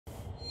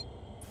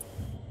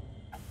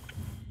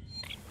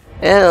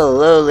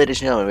Hello, ladies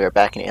and gentlemen. We are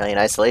back in Alien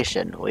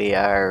Isolation. We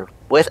are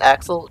with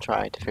Axel,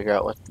 trying to figure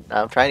out what.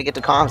 I'm trying to get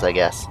to comms, I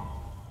guess.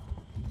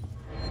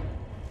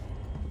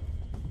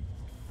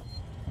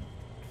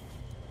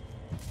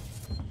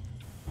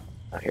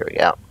 Oh, here we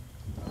go.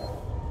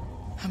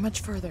 How much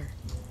further?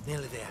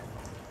 Nearly there.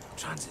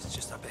 Transit's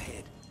just up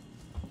ahead.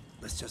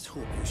 Let's just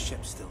hope your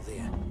ship's still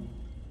there.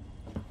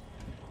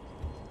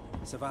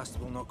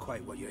 Sevastopol, not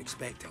quite what you're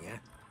expecting, eh?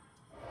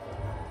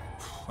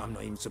 I'm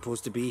not even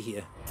supposed to be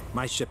here.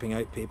 My shipping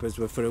out papers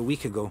were for a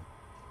week ago.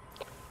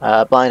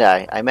 Blind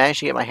Eye. I managed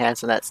to get my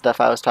hands on that stuff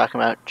I was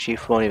talking about.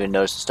 Chief won't even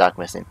notice the stock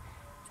missing.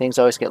 Things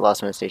always get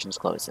lost when the station's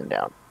closing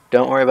down.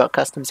 Don't worry about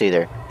customs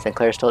either.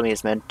 Sinclair's told me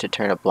he's meant to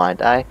turn a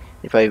blind eye.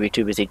 He'd probably be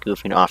too busy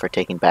goofing off or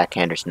taking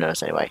backhanders to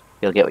notice anyway.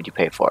 You'll get what you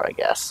pay for, I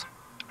guess.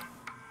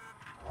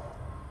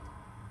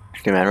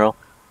 General.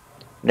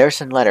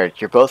 Nurse and Leonard,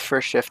 you're both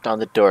first shift on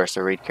the door,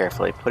 so read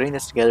carefully. Putting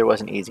this together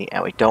wasn't easy,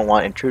 and we don't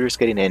want intruders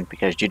getting in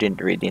because you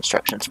didn't read the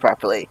instructions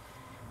properly.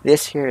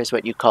 This here is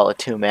what you call a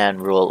two-man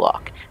rule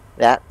lock.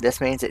 This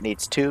means it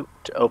needs two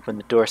to open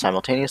the door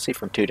simultaneously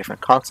from two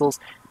different consoles.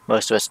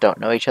 Most of us don't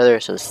know each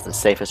other, so this is the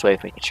safest way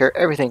of making sure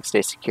everything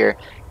stays secure,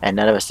 and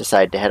none of us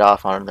decide to head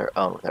off on their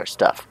own with our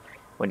stuff.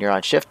 When you're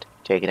on shift,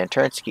 take it in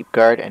turns to keep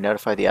guard and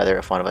notify the other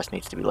if one of us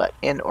needs to be let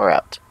in or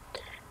out.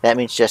 That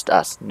means just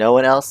us, no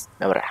one else,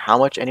 no matter how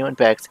much anyone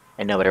begs,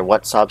 and no matter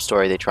what sob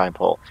story they try and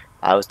pull.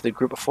 I was the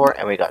group before,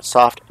 and we got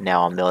soft, and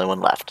now I'm the only one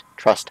left.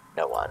 Trust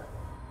no one.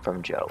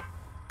 From Joe.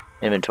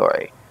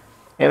 Inventory.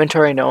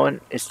 Inventory, no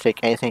one is to take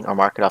anything or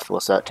mark it off the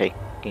list without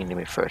taking to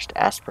me first.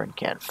 Aspirin,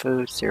 canned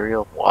food,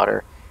 cereal,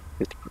 water,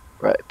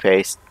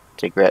 toothpaste,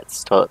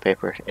 cigarettes, toilet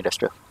paper,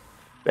 industrial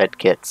bed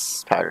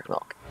kits, powdered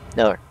milk.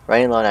 No,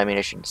 running low on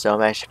ammunition, so I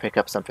managed to pick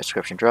up some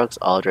prescription drugs,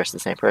 all addressed to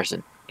the same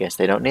person. Guess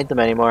they don't need them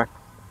anymore.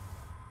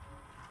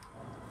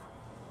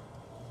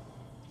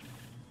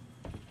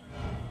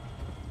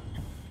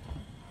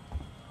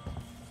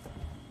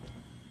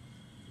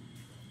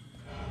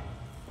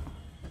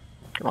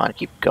 Come on,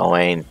 keep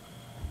going.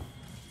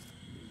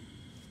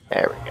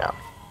 There we go.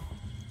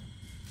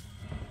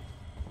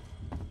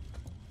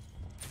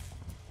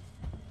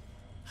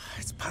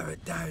 It's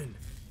powered down.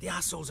 The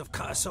assholes have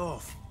cut us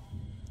off.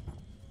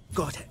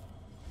 Got it.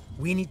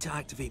 We need to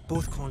activate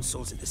both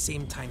consoles at the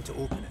same time to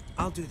open it.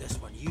 I'll do this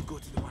one. You go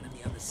to the one on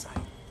the other side.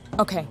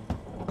 Okay.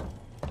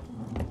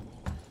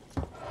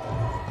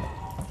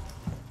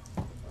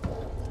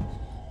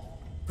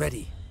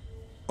 Ready.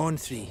 On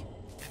three.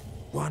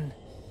 1,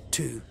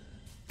 2,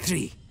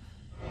 3.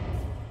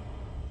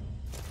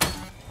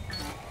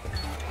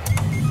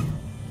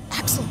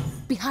 Axel,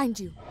 behind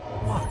you.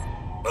 What?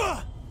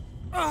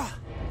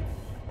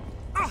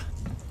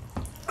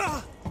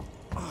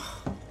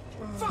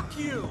 Fuck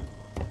you!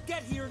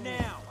 Get here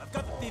now! I've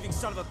got the thieving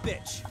son of a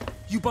bitch!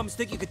 You bums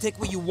think you can take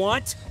what you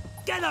want?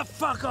 Get the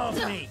fuck off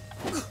me!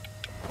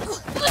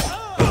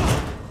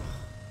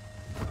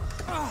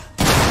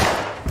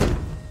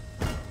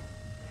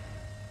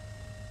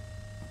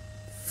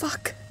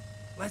 Fuck.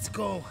 Let's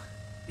go.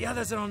 The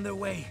others are on their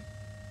way.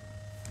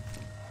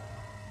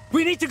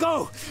 We need to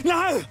go!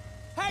 Now!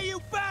 Hey,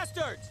 you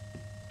bastards!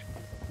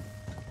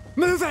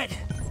 Move it!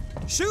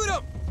 Shoot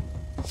him!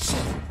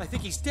 I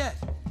think he's dead.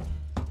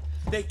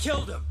 They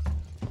killed him.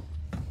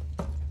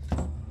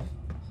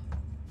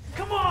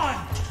 Come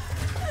on!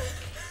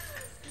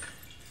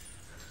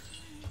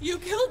 You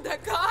killed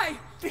that guy!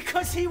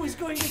 Because he was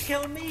going to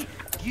kill me,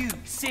 you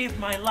saved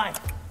my life.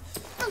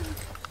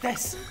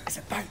 This is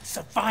about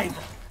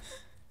survival.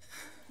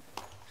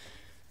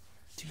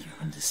 Do you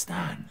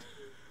understand?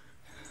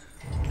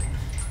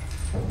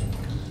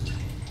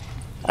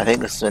 I think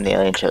this is when the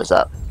alien shows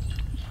up.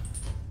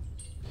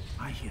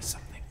 I hear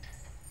something.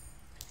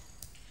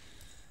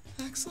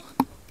 Axel?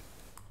 What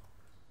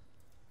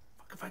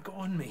have I got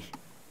on me?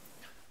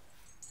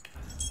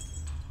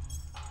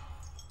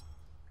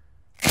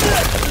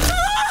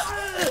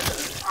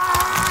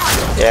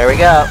 There we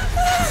go.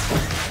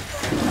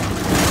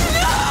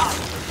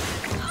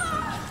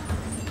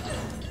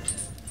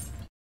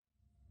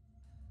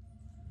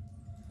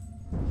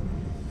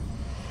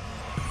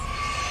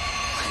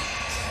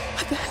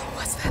 What the hell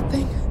was that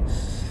thing?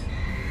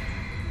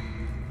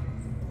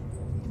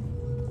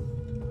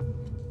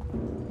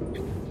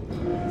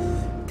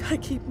 Gotta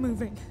keep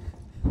moving.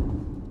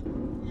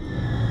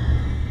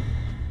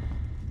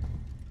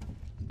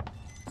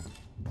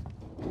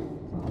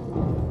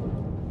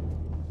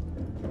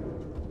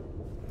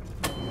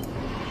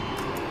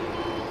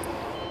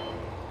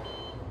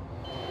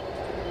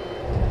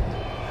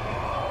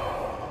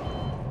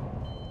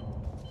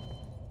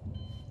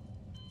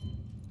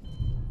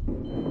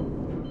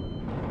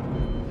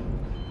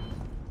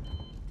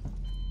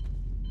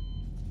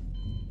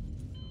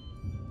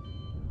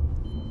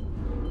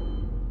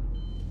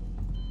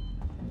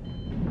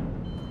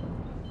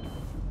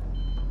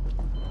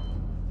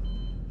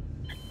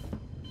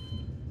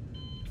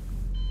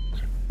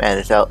 Man,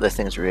 this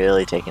thing's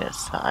really taking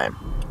its time.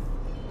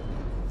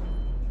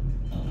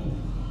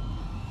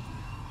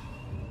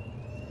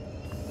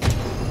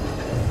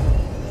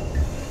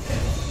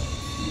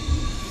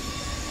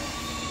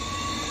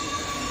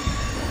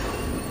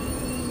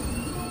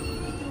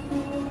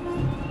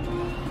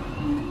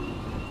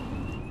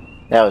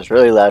 That was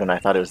really loud, and I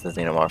thought it was the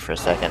xenomorph for a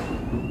second.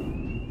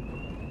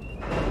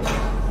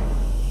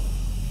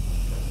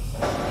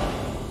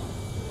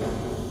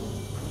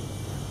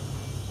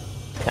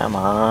 Come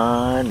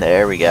on,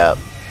 there we go.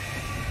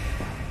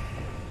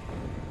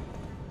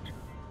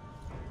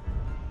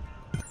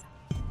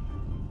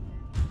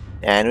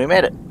 And we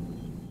made it.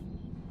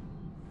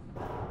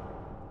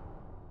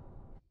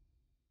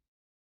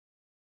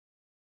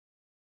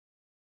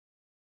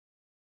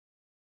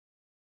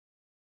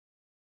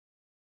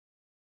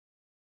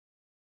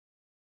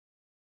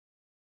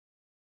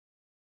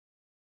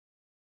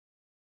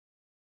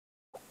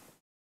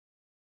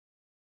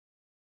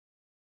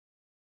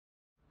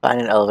 Find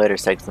an elevator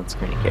segments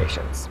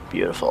communications.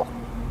 Beautiful.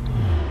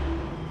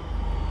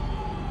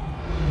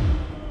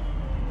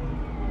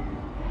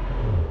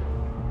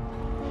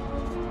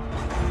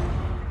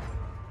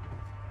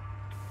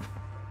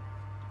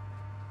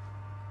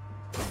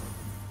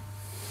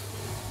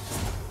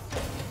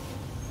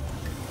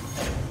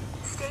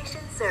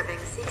 Station serving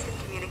System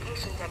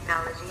Communication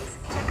Technologies,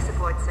 Tech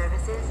Support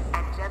Services,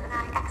 and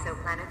Gemini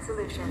Exoplanet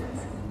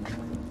Solutions.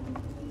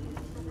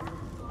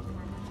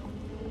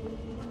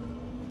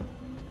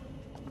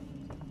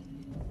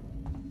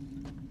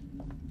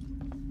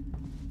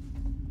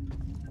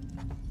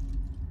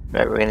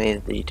 Remember, we're gonna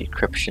need the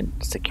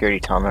decryption security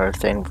tunnel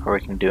thing before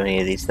we can do any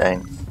of these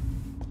things.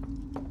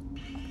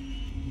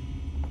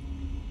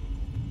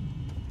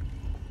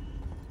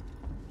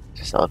 Does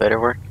this elevator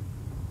work?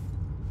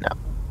 No.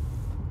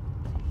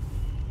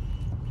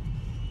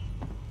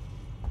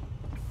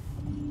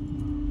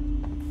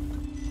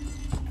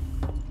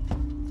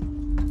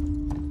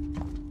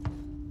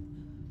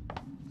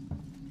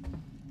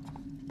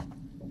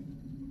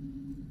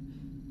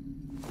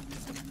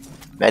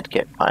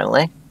 Medkit,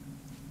 finally.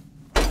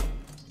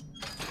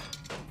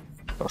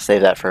 We'll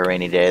save that for a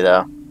rainy day,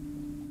 though.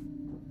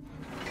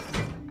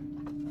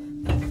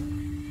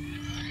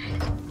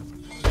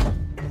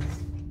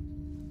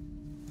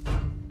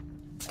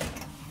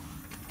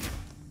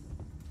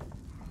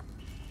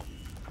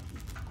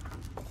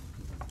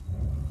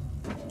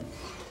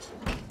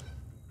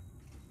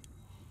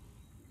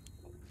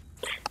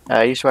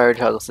 Use wire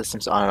toggle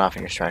systems on and off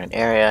in your surrounding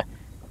area.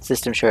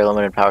 Systems share a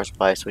limited power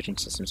supply. Switching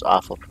systems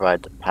off will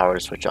provide the power to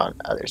switch on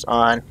others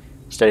on.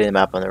 Study the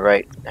map on the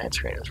right hand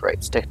screen with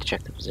right stick to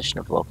check the position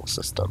of local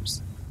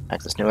systems.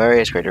 Access new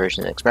areas, create a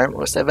region, and experiment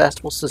with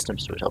sevastable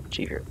systems to help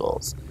achieve your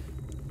goals.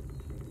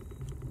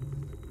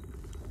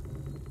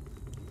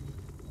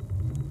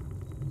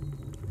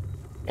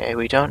 Okay,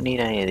 we don't need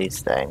any of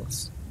these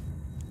things.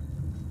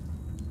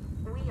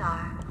 We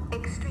are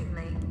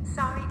extremely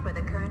sorry for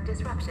the current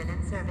disruption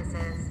in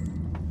services.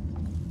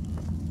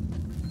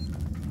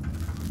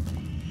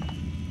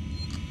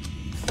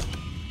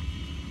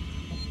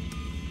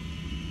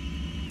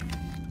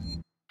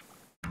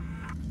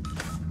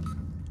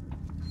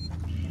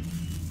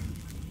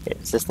 Okay,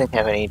 does this thing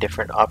have any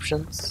different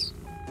options?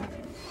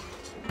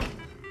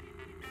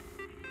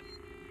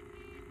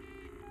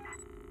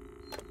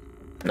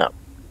 No.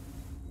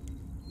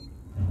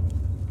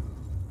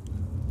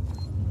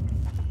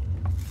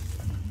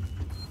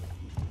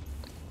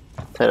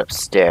 Head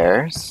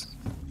upstairs.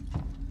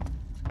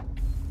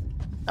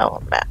 Oh,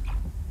 a map.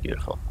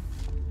 Beautiful.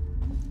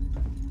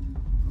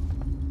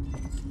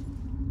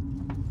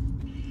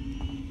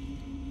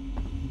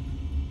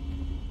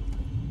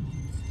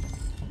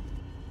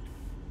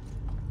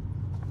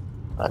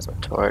 Plasma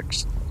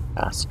torch,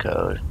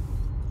 passcode.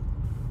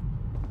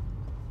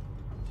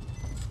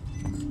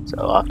 So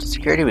off to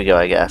security we go,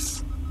 I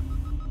guess.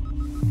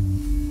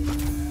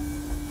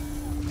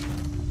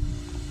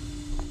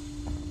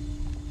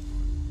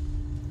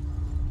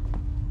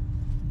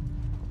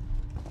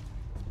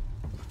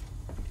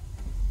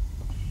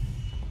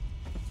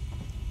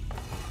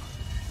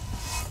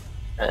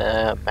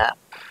 Map.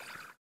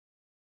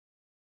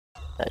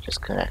 That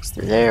just connects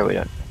through there. We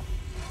don't.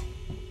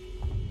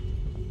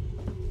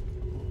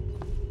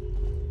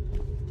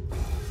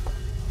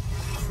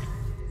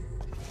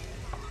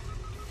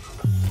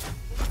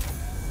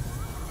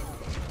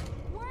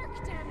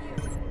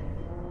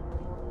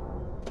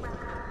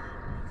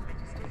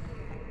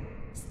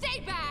 Stay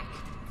back!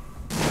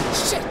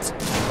 Shit!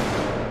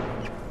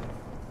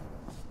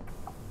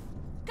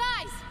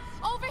 Guys,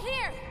 over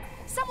here!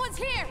 Someone's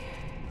here!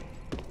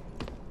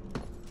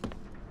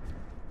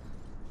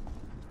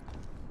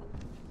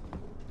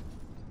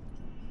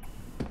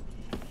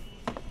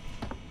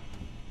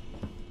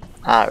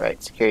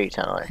 Alright, security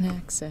tunneler. An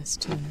access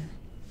tuner.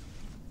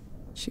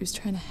 She was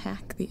trying to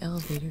hack the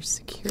elevator's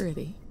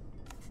security.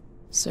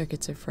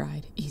 Circuits are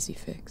fried. Easy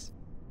fix.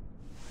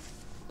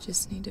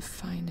 Just need to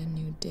find a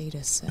new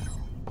data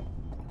cell.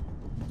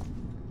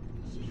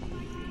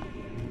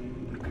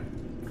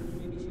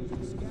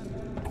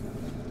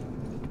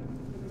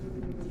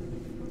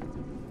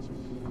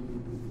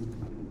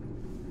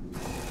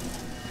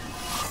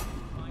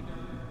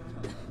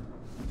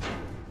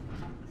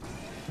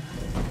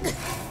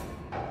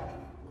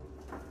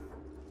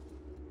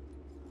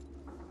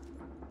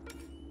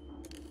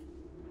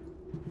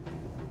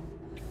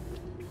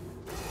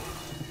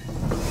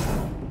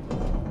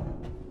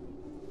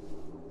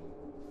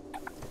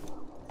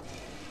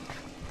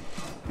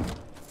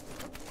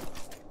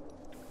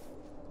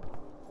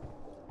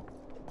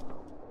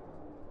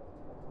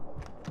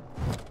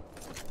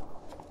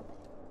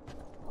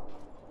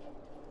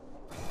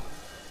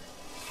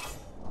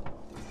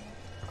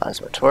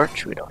 Plasma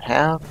torch we don't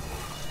have.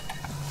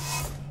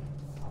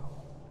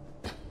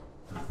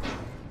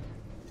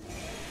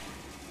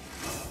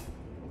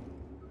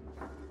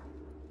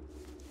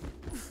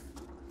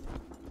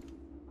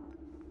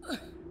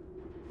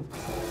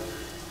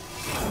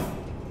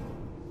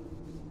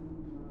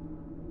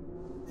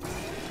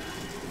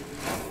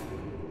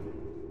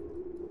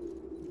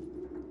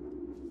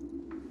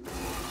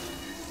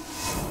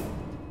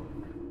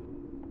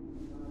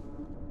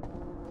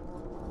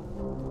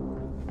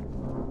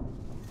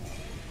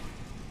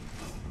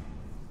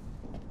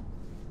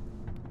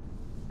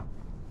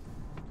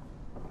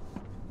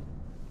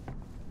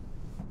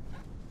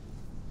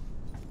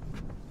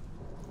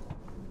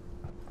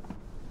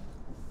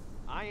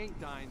 I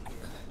ain't dying here.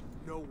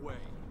 No way.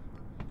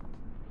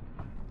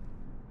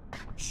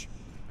 Shh.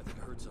 I think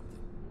I heard something.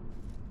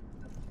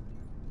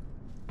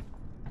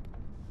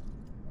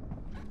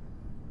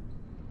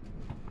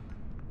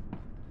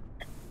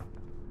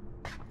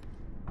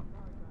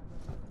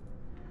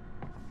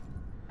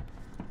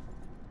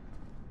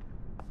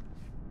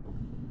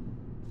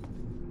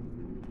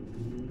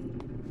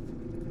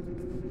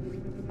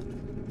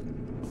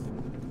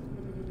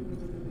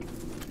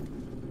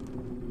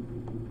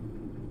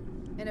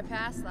 In a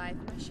past life,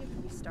 my ship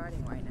would be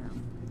starting right now.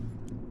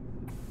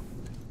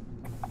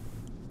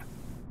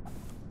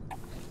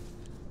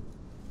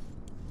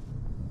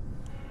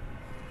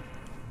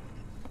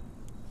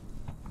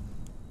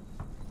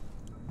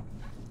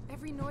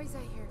 Every noise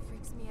I hear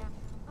freaks me out.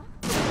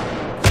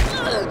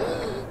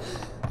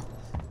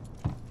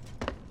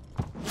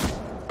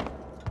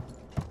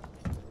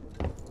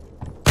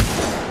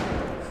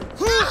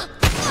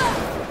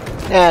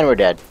 And we're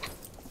dead.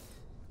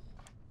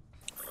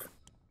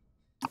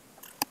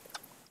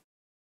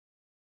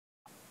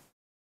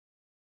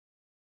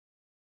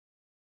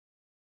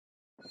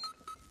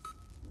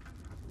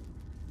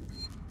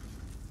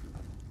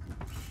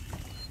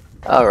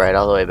 Alright,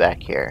 all the way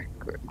back here.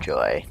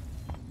 Joy.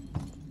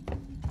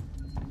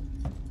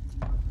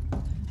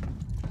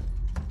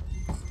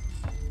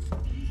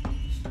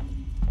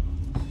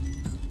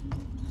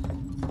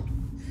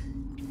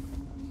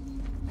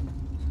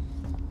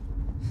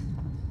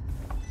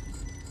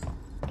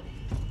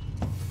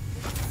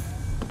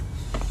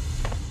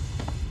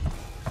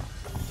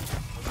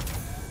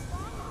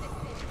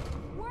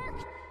 Work!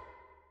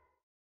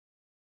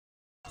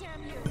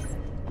 Damn you!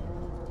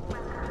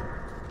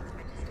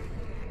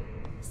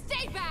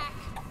 Stay back!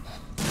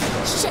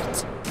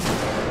 Shit!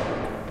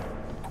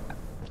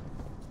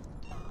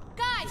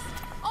 Guys!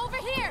 Over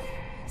here!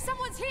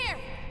 Someone's here!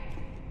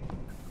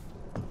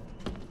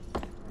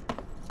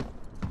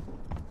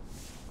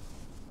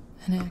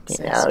 An access.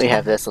 Okay, now that we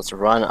have this, let's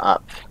run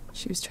up.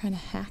 She was trying to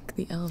hack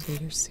the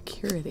elevator's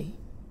security.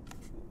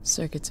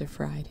 Circuits are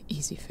fried.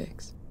 Easy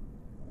fix.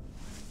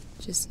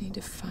 Just need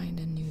to find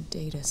a new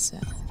data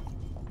set.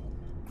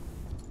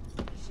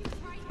 She's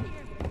right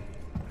here!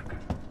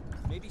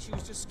 Maybe she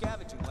was just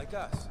scavenging like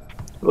us.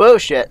 Whoa,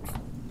 shit.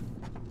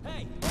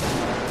 Hey!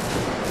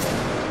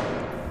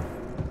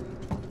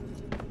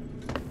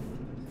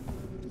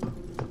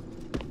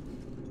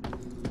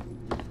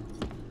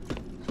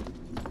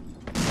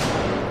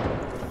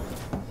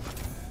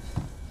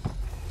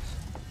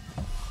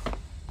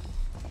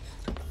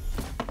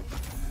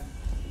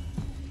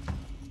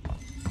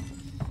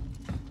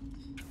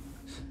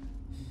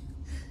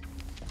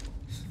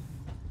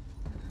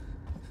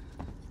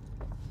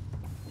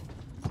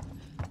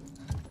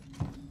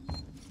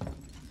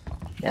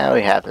 Now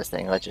we have this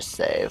thing, let's just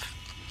save.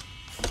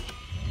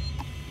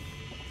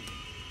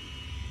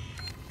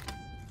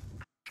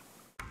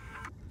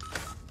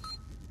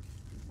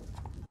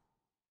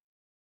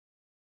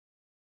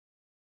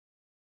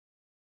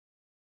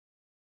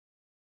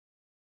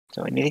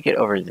 So we need to get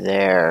over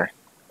there.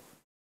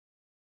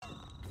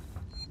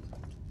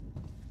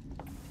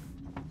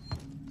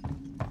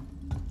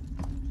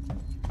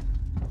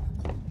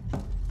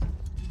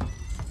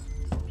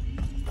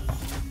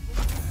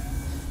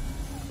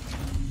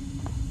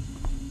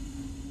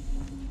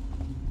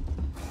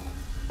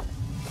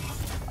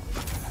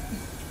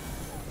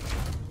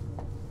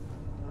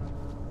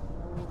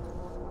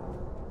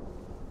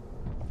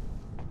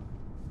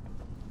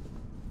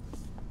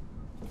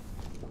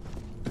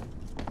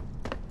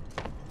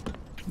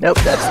 Nope,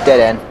 that's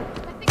dead end.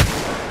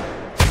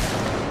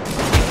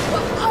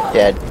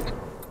 Dead.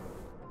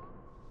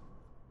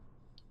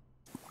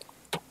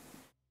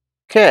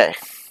 Okay.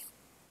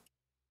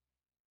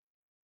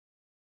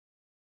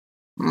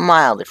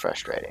 Mildly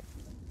frustrating.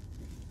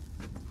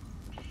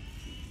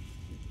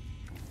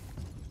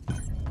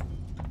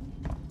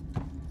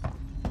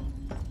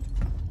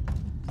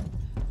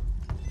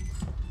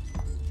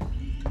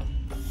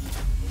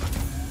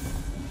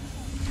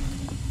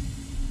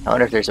 I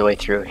wonder if there's a way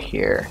through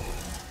here.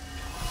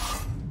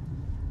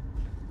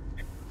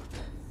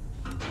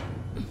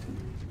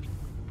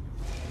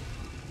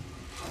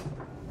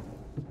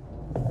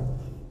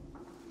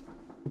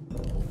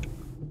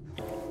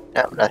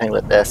 Nope, nothing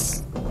with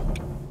this.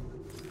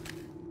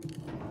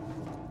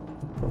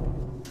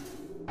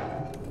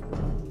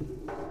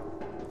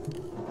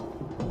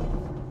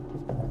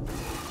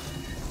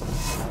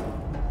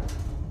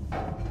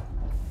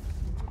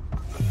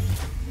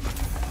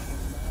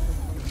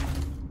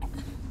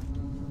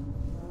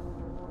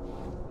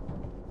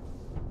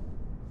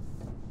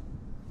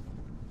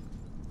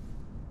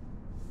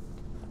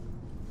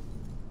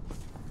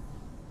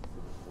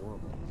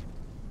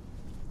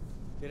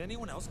 Did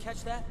anyone else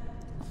catch that?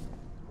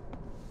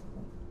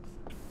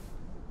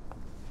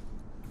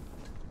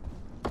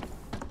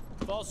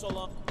 Fall so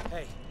long.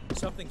 Hey,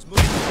 something's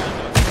moving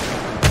around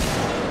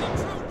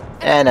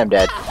out. And I'm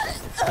dead.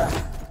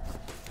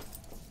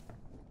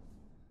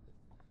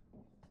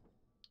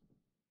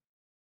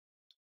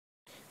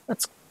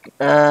 Let's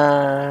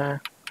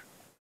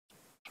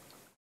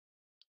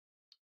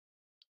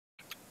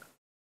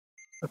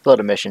upload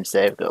a mission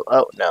save. Go.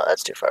 Oh no,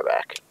 that's too far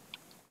back.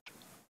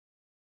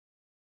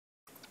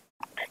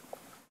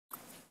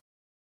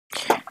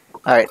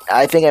 All right,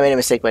 I think I made a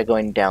mistake by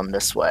going down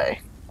this way.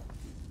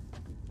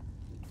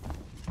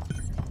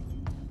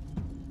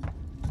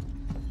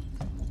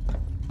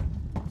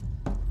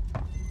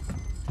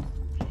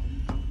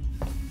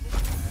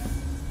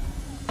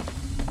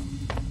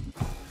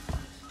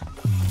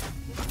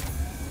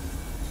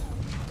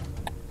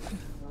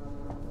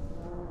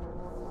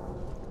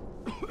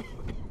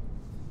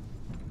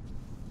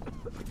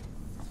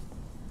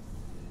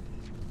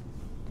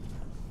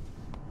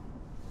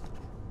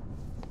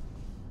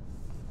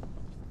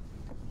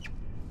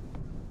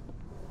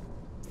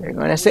 You're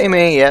going to see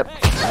me, yep.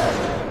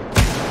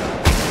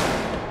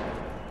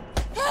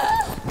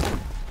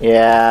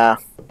 Yeah.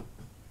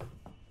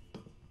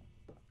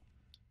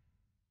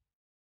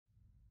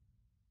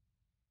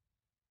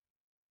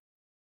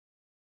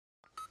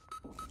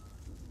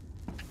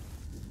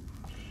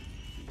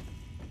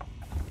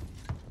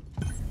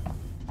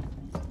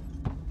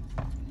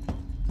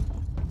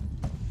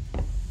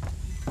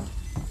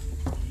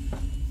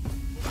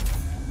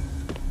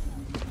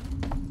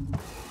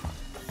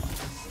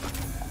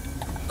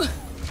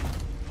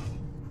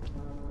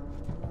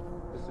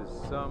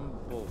 Some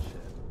bullshit.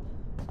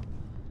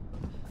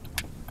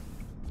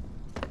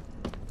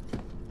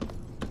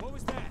 What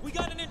was that? We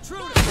got an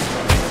intruder!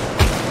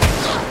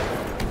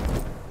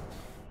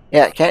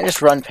 Yeah, can't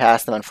just run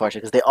past them,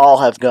 unfortunately, because they all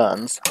have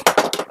guns.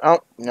 Oh,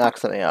 knock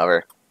something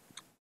over.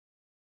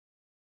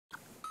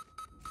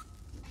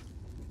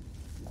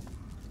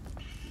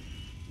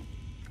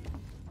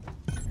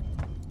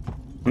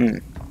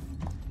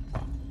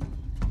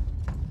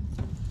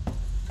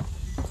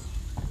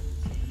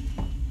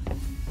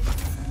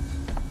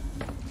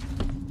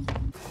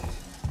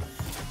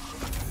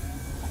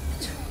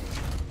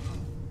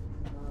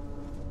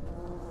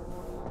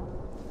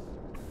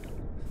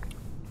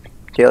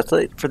 Okay, let's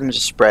wait for them to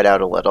spread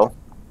out a little.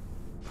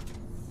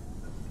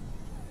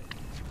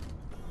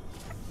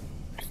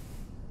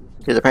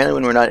 Because apparently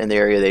when we're not in the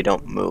area, they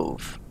don't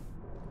move.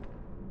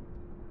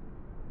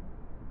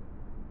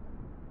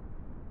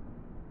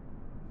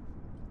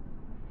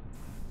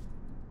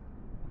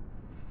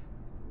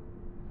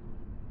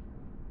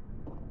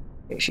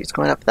 Okay, she's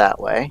going up that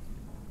way.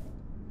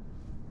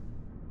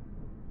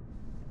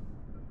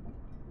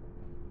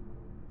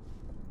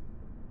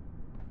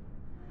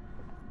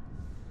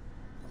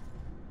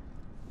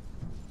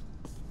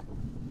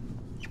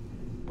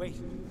 Wait,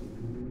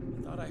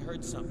 I thought I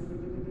heard something.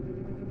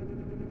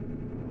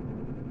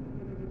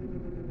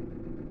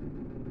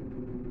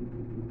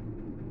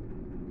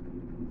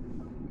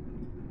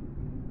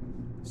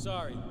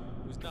 Sorry,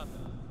 it was nothing.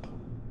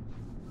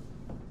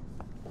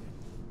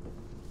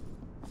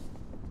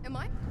 Am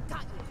I?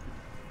 Got you.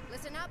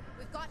 Listen up,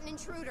 we've got an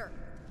intruder.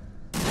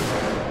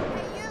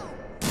 Hey, you!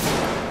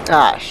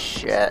 Ah,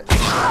 shit.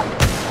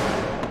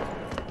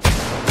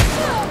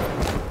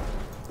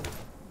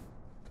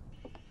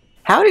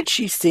 How did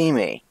she see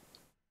me?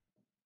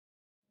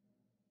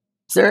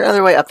 Is there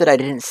another way up that I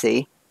didn't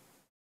see?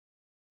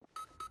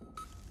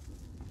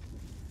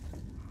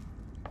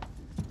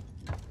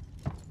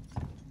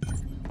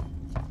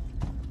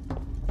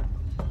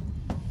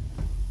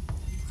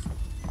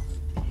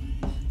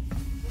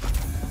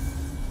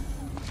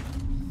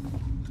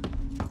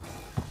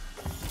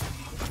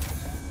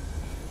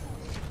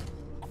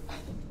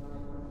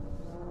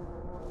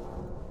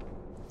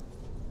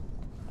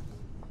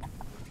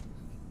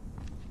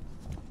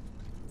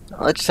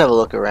 Let's just have a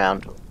look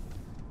around.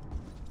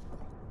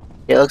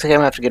 Yeah, it looks like I'm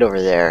gonna have to get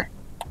over there.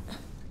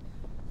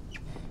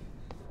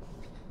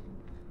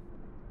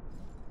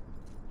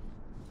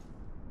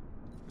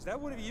 Was that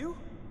one of you?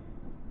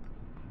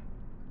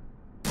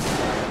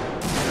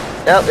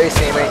 Nope, they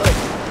see me.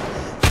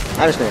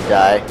 I'm just gonna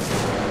die.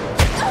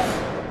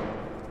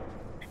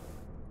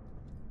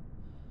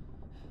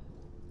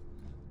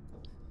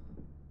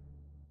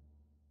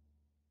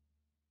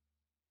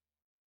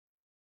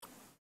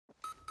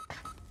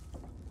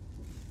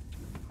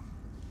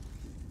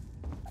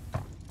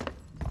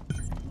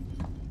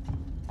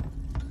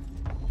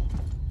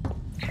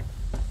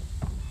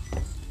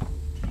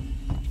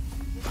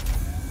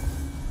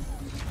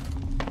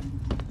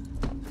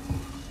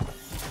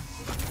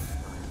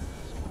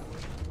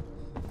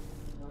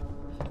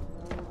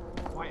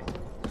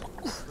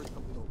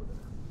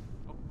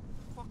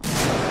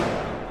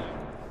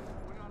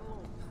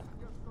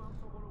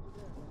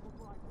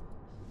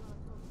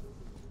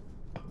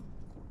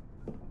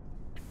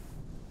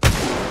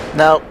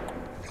 Nope.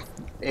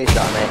 He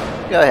saw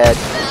me. Go ahead.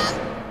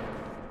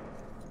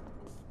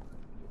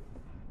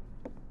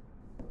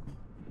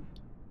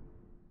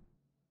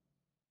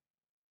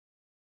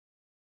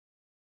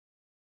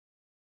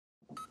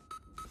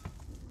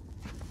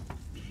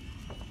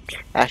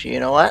 Actually, you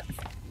know what?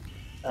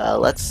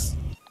 Let's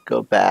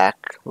go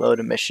back, load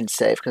a mission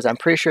save, because I'm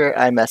pretty sure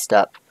I messed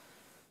up.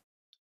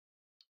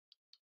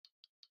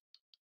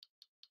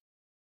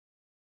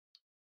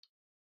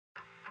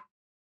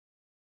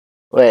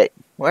 Wait,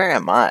 where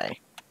am I?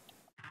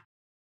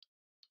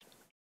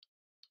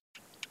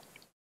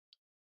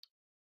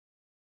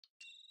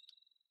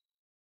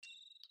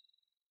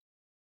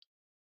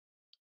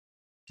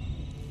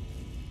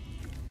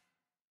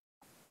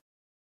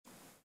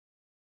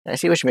 Can I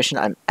see which mission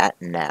I'm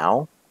at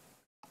now?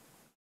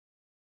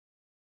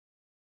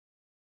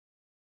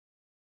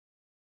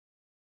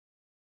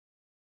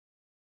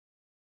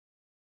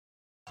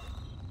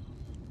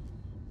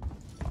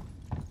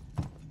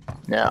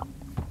 No.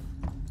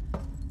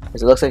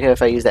 Because it looks like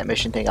if I use that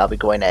mission thing, I'll be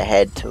going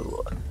ahead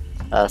to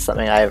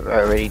something I've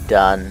already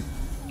done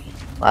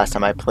last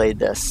time I played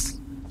this,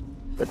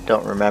 but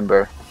don't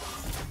remember.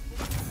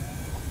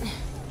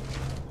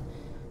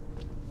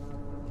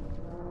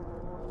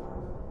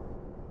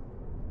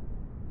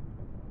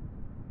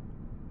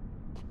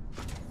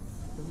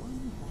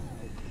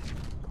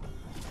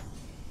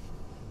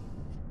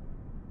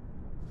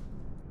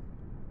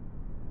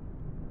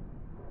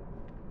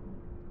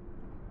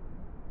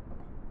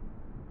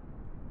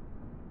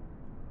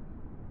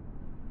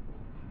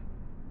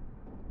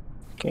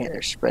 Okay,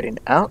 they're spreading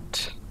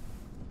out.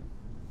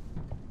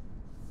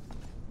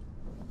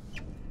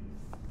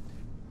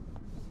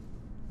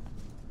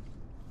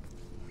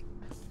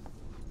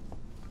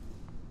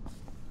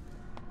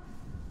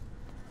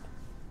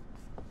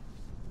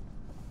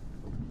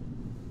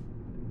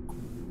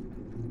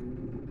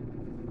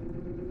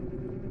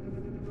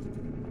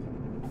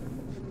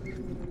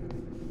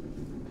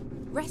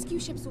 Rescue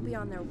ships will be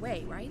on their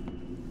way, right?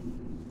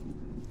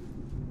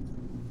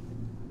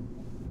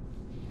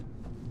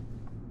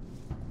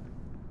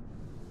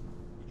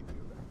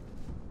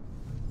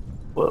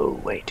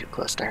 Whoa, way too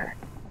close to her.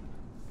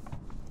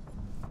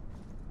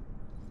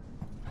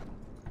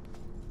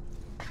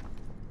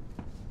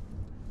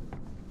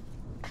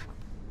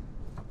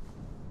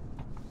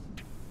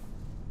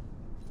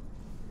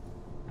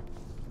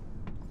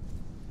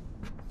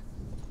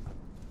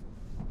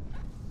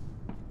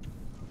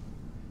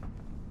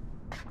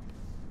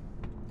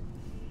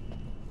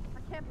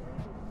 I can't believe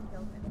we didn't kill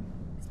him.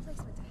 This place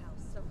went to hell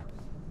so quick.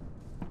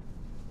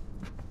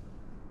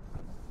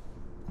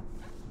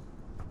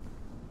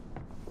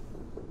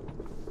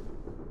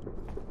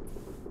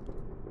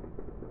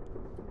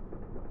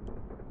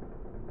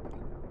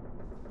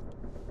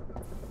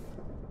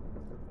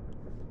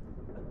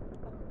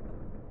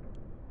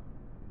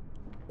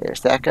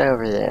 There's that guy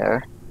over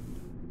there.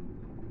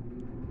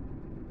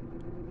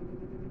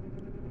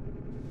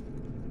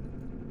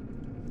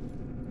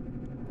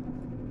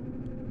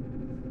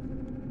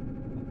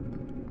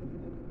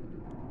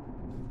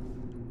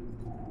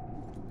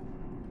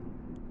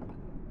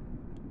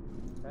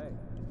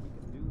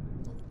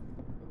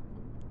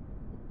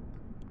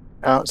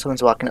 Oh,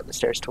 someone's walking up the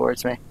stairs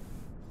towards me.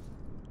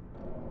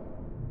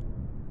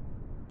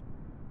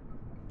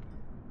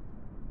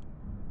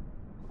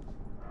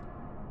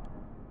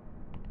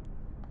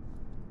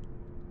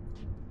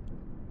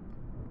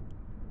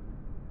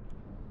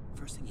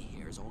 First thing you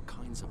hear is all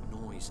kinds of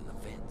noise in the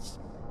vents.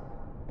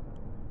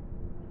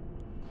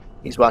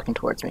 He's walking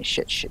towards me.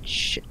 Shit, shit,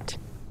 shit.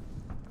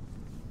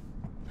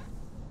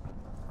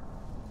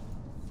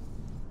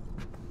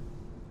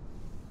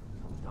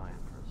 Dying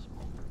for a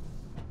smoke.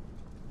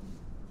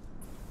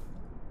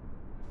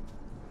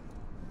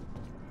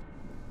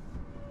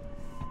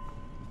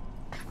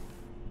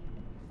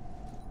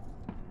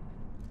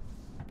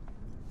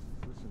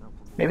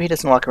 Maybe he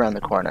doesn't walk around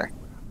the corner.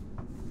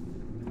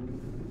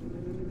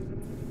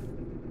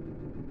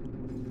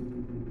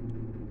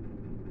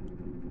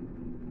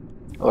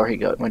 Or he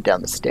went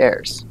down the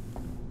stairs.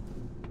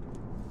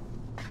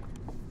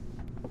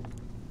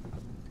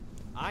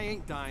 I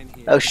ain't dying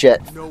here. Oh shit.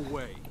 No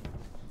way.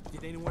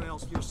 Did anyone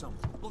else hear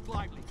something? Look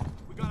lively.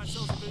 We got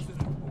ourselves a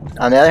visitor.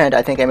 On the other hand,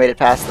 I think I made it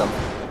past them.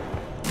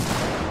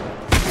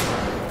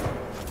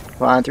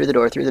 Come on, through the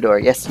door, through the door.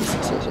 Yes, yes,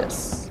 yes, yes,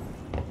 yes.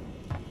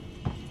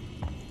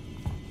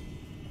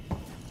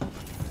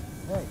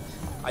 Hey,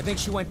 I think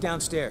she went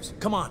downstairs.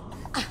 Come on.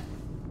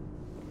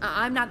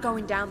 I'm not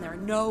going down there.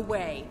 No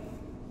way.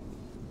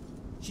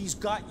 She's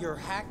got your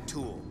hack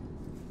tool.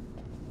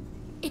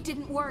 It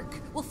didn't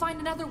work. We'll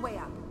find another way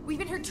up. We've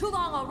been here too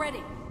long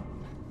already.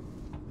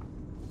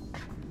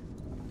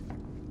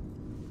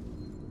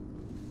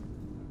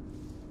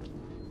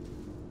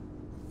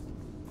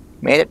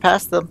 Made it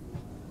past them.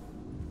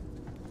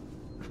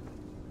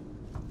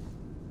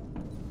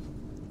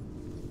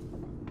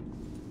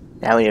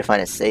 Now we need to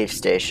find a save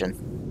station.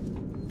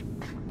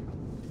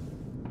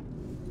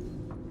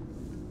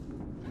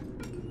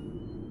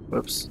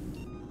 Whoops.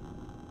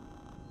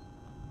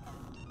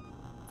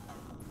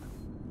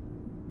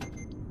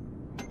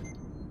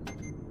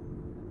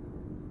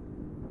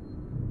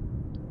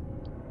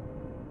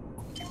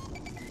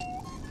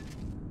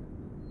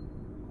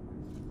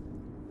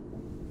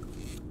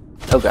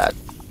 Oh god.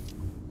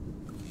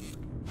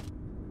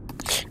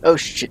 Oh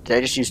shit, did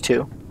I just use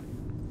 2?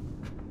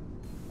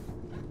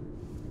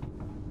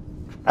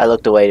 I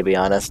looked away, to be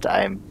honest.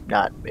 I'm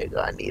not big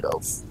on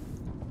needles.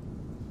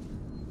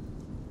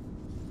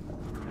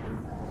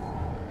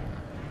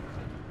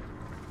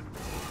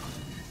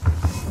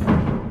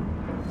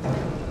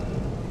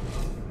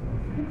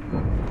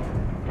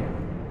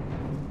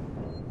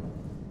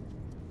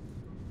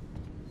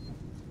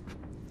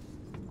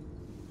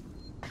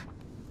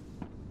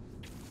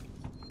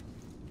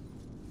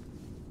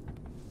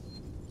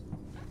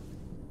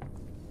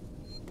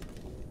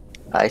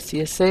 I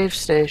see a save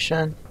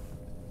station.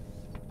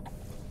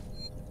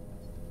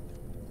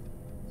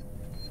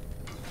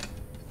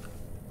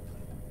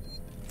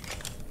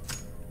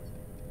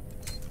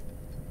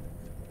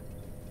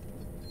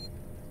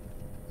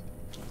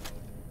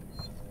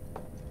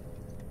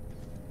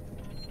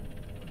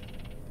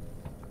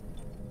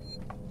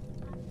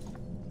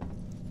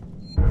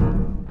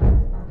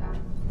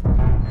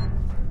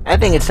 I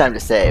think it's time to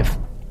save.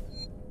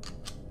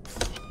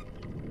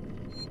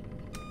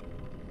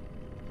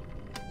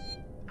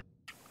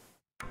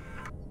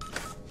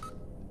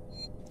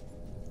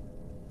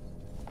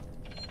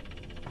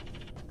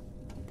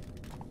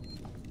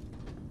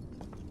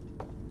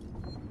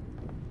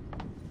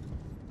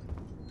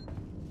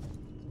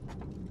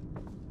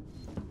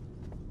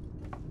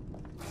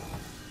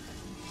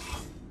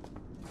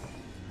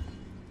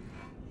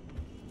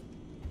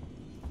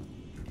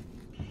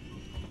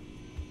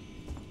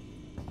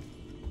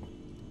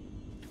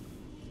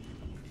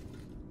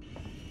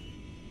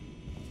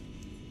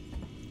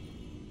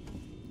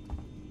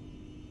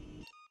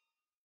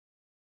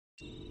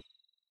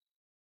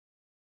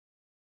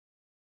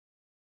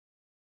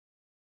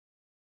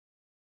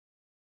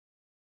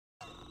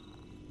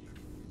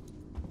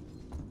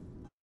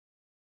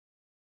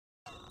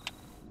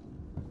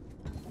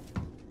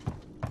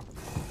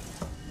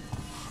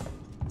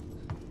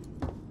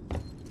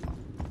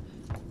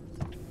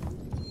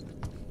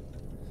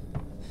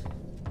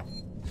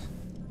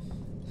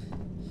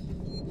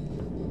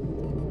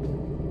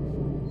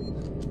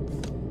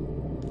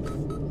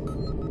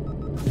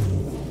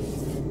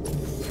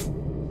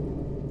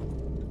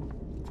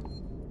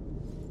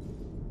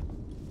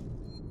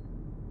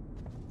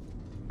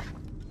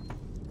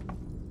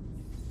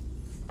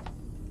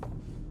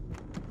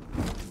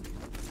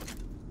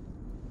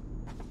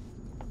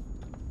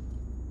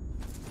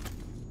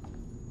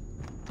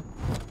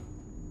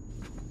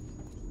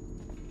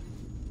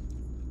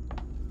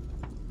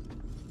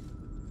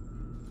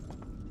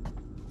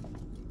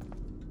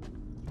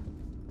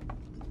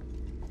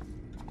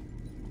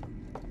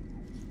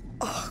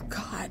 Oh,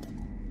 God.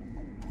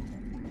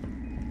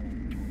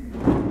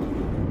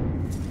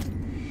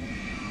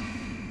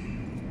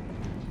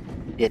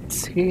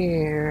 It's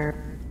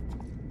here.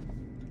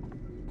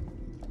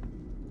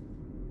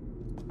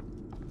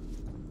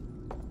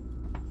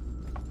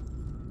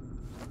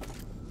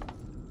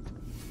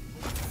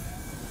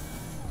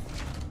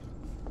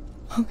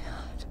 Oh,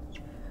 God.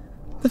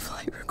 The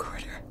flight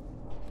recorder.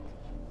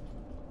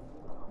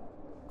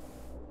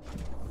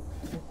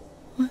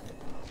 What?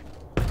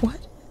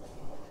 What?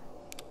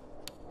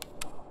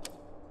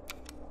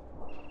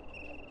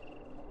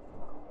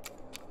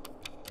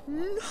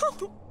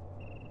 No!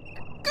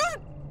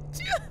 God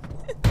damn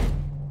it!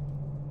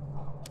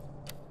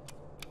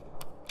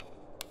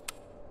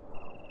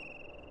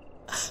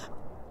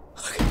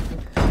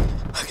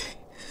 Okay.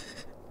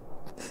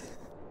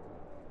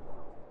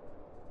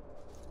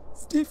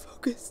 Stay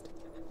focused.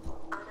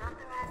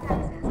 Unauthorized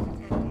access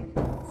detected.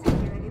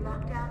 Security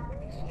lockdown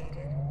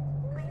initiated.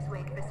 Please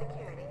wait for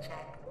security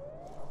check.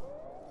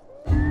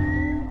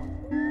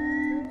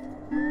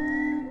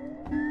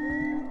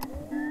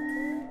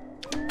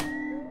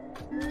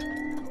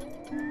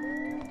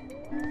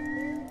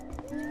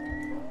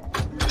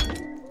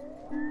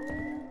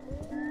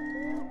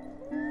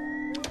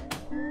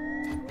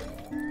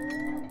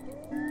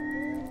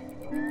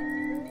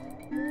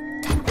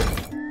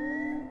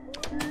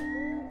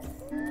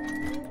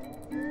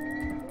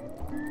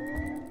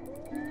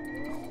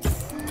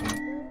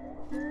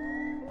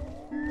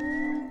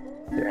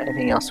 Is there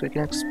anything else we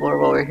can explore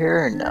while we're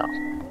here, or no?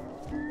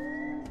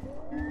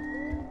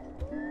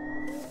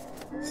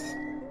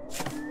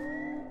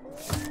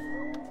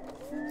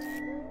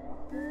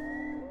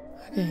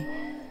 Okay,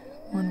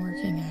 one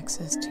working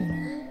access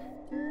tuner.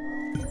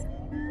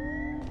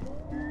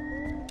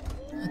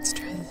 Let's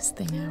try this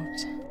thing out.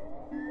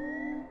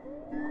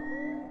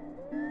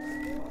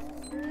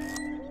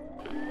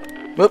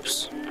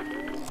 Whoops.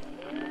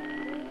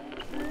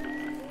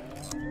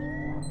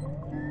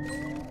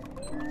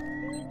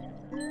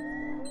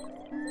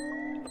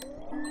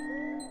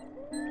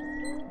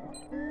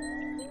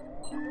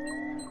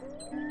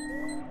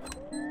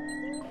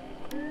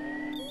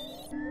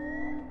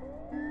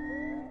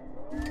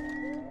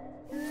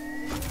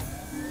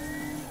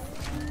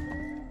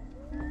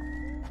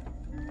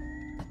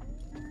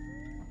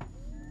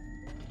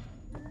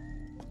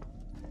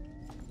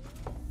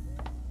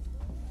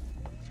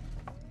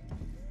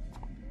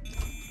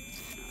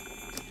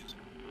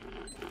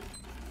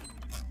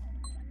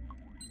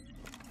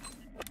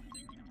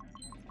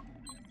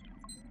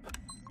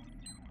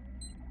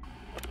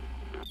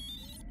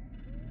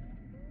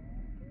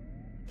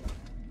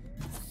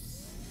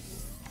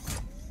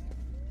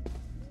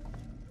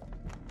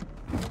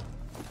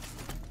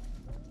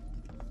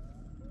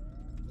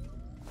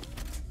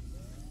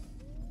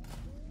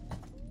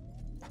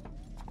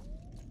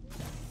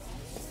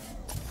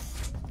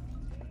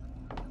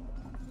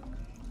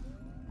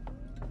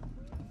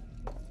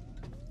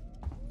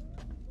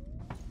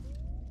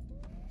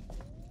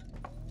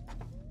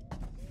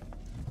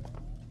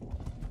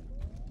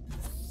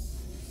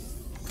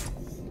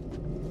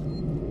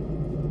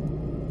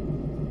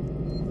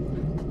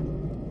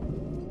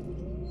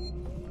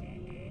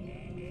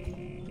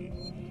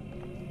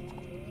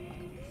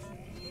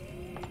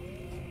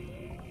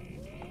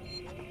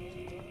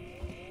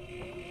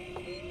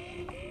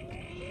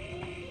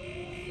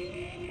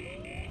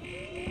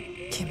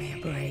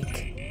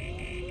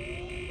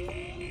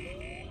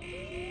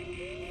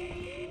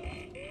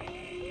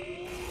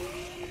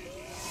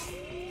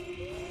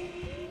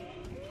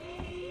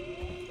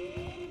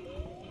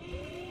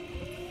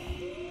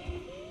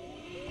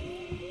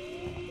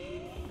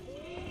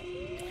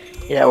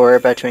 Yeah, we're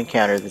about to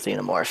encounter the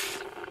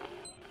xenomorph.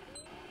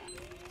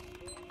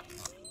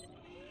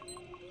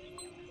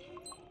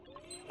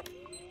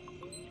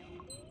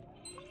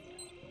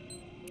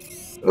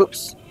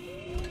 Oops.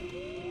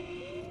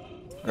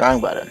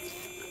 Wrong button.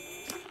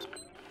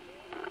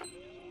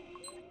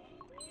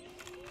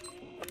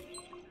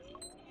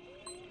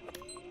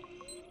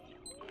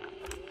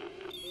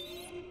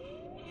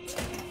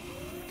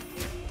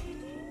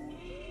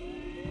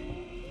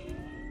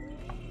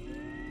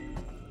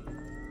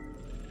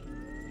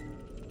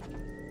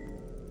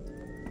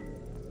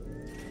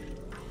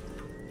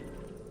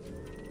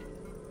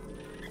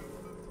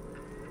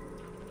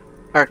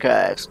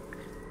 Archives.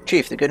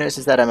 Chief, the good news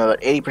is that I'm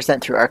about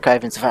 80% through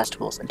archiving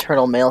Sevastopol's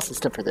internal mail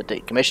system for the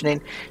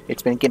decommissioning.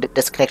 It's been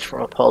disconnected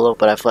from Apollo,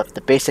 but I've left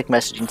the basic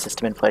messaging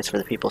system in place for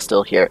the people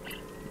still here.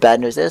 The bad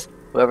news is,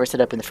 whoever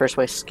set up in the first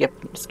place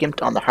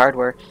skimped on the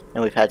hardware,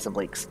 and we've had some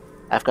leaks.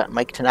 I've got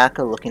Mike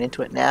Tanaka looking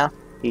into it now.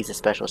 He's a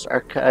specialist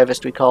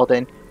archivist we called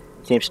in.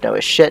 He seems to know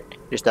his shit.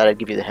 Just thought I'd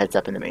give you the heads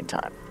up in the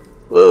meantime.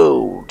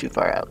 Whoa, too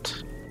far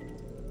out.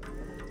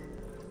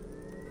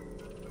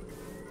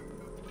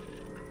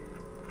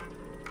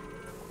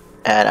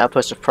 And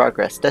Outpost of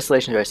Progress,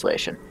 Desolation of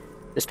Isolation.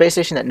 The space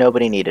station that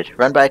nobody needed,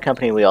 run by a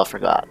company we all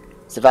forgot.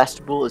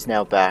 Sevastopol is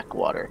now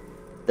backwater.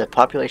 The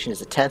population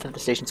is a tenth of the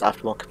station's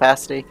optimal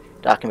capacity,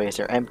 docking bays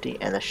are empty,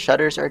 and the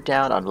shutters are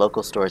down on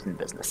local stores and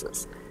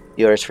businesses.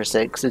 The orders for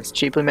 6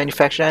 cheaply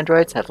manufactured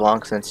androids have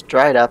long since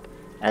dried up,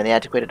 and the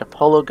antiquated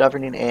Apollo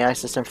governing AI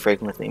system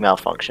frequently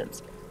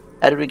malfunctions.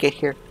 How did we get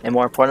here? And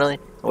more importantly,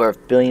 where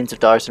have billions of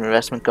dollars of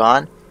investment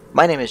gone?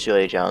 My name is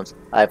Julia Jones.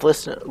 I've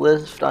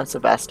lived on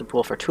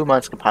Sevastopol for 2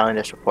 months compiling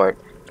this report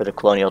for the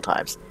Colonial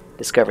Times,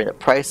 discovering the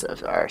price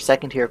of our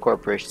second-tier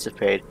corporations have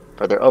paid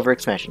for their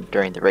overexpansion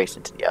during the race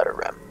into the Outer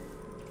Rim.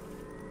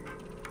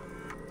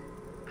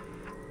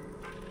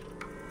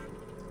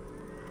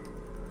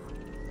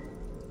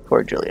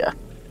 Poor Julia.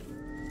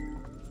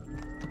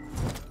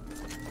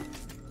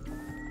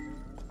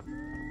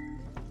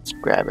 Let's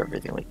grab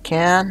everything we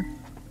can.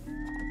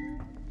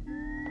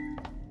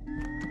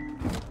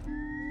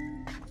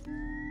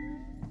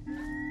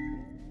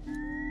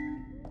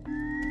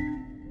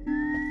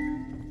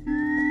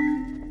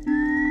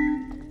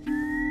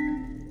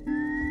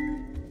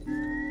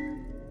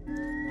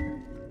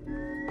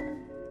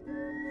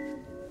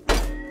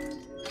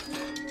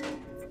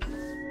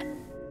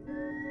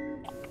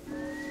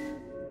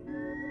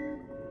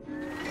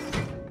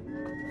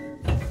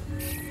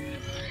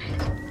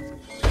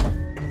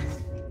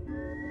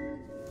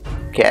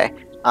 Okay,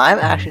 I'm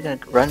actually going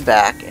to run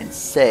back and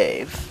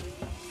save,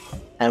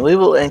 and we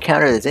will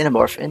encounter the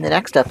xenomorph in the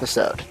next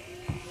episode.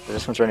 So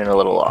this one's running a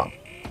little long.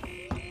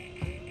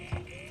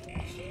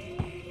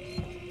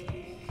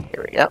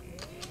 Here we go.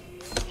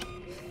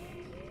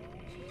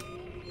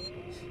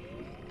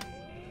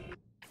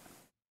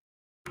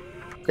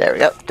 There we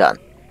go, done.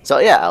 So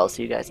yeah, I'll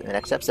see you guys in the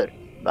next episode.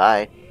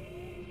 Bye.